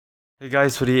Hey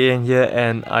guys, Ian here,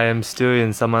 and I am still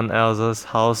in someone else's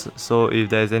house, so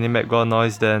if there's any background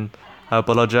noise then I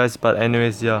apologize, but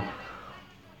anyways, yeah.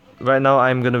 Right now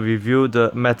I'm gonna review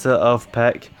the Metal Earth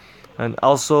pack, and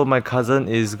also my cousin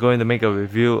is going to make a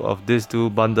review of these two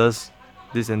bundles,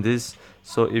 this and this.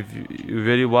 So if you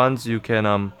really want, you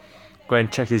can go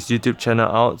and check his YouTube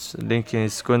channel out. Link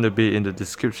is going to be in the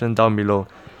description down below.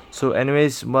 So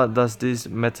anyways, what does this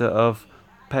Metal Earth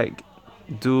pack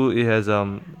do? It has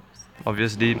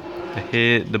obviously the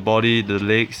head, the body, the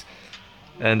legs,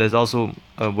 and there's also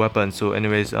a weapon. So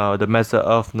anyways, the Metal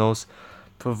Earth nose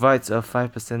provides a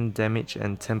 5% damage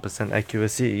and 10%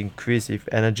 accuracy increase with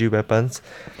energy weapons.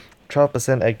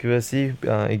 12% accuracy,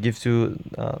 it gives you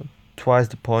twice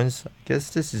the points. I guess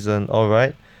this is an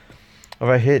alright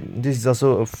hit. This is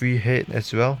also a free hit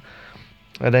as well.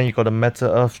 And then you got a Metal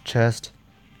Earth chest.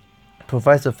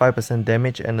 Provides a 5%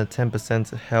 damage and a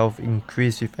 10% health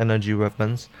increase with energy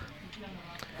weapons.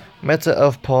 Metal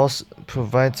Earth Pulse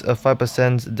provides a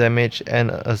 5% damage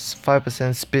and a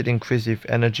 5% speed increase with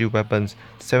energy weapons,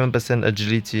 7%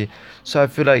 agility. So I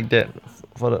feel like that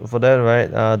for that,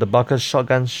 right, the Bucket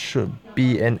Shotgun should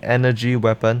be an energy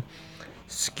weapon.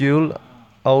 Skill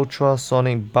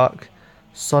Ultrasonic Bug,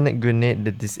 Sonic Grenade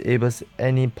that disables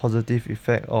any positive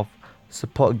effect of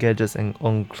support gadgets and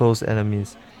on close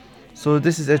enemies. So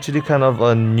this is actually kind of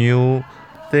a new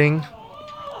thing.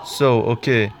 So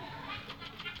okay.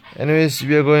 Anyways,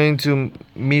 we are going to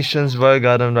Missions Royal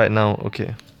Garden right now.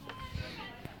 Okay.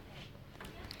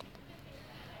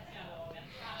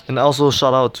 And also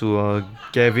shout out to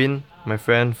Gavin, my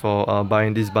friend, for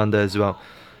buying this bundle as well.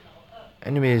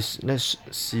 Anyways, let's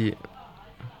see.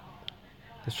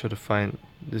 Let's try to find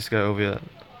this guy over here.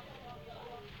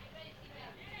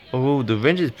 Oh, the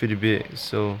range is pretty big,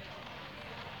 so...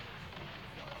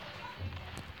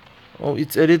 Oh,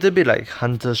 it's a little bit like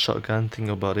Hunter Shotgun, think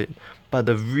about it. But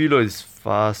the reload is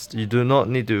fast. You do not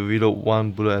need to reload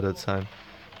one bullet at a time.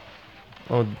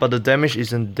 Oh, but the damage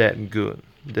isn't that good.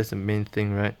 That's the main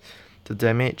thing, right? The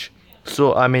damage.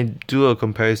 So I may do a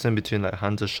comparison between like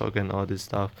Hunter Shotgun and all this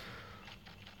stuff.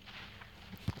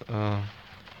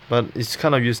 But it's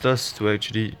kind of useless to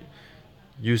actually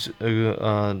use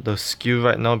the skill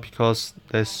right now because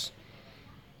there's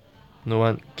no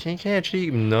one. Can you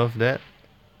actually nerf that?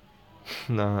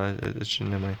 Nah, actually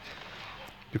never mind.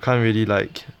 You can't really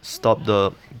like stop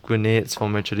the grenades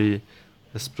from actually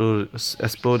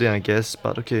exploding, I guess.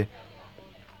 But okay.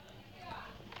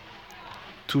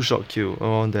 Two-shot kill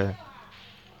around there.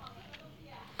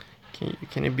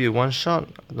 Can it be a one shot?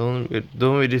 Don't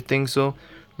really think so.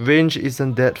 Range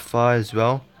isn't that far as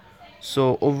well.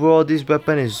 So overall this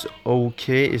weapon is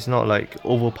okay. It's not like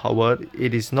overpowered.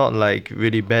 It is not like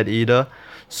really bad either.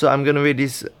 So I'm gonna rate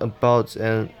this about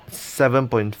a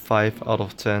 7.5 out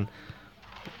of 10.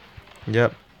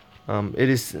 Yep.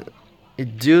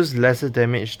 It deals lesser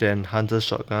damage than Hunter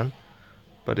Shotgun,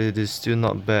 but it is still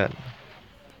not bad.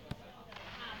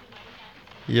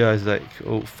 Yeah, it's like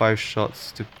 5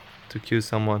 shots to kill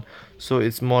someone. So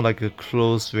it's more like a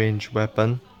close range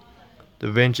weapon.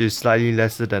 The range is slightly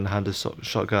lesser than Hunter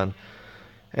Shotgun.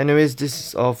 Anyways, this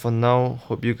is all for now.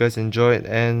 Hope you guys enjoyed,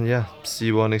 and yeah, see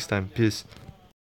you all next time. Peace.